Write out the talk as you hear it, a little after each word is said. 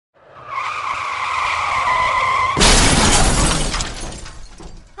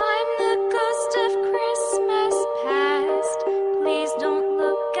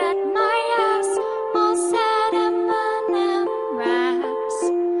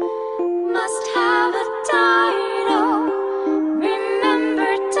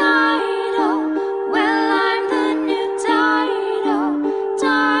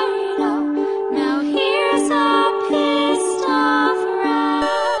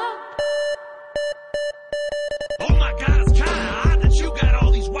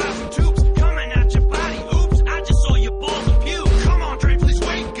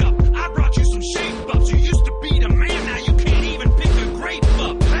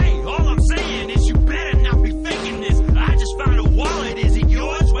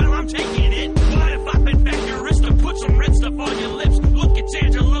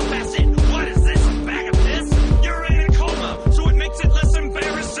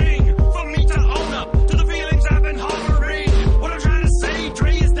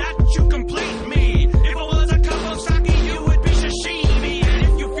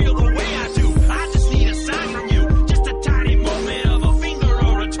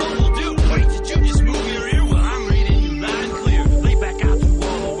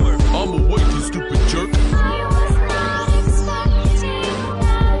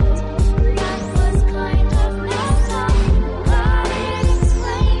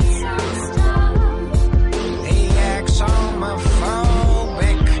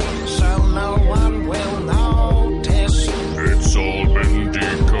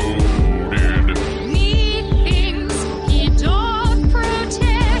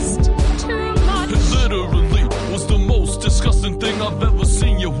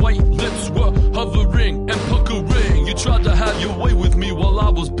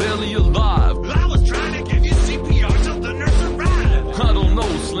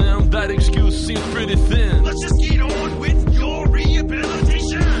Slim. That excuse seems pretty thin. Let's just get on with your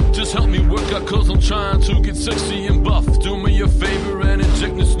rehabilitation. Just help me work out, cause I'm trying to get sexy and buff. Do me a favor and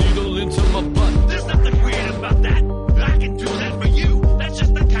inject this needle into my butt. There's nothing weird about that. I can do that for you. That's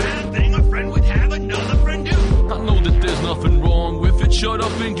just the kind of thing a friend would have another friend do. I know that there's nothing wrong with it. Shut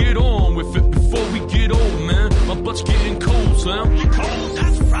up and get on with it before we get old, man. My butt's getting cold, Slim. You're cold?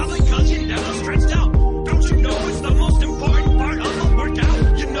 That's probably cause you never stretched out. Don't you know it's the most important part of the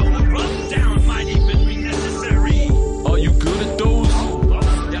workout? You know the rub down might even be necessary. Are you good at those? Oh,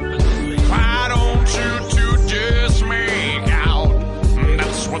 definitely. Why don't you two just make out?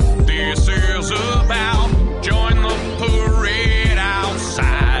 That's what this is about. Join the parade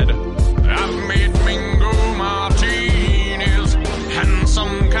outside. I've made bingo martinis and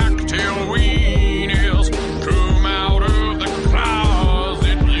some cocktail weenies. Come out of the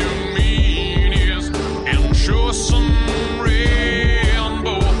closet, you meanies, and show some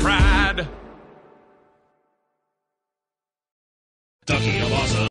rainbow pride. Key of Awesome.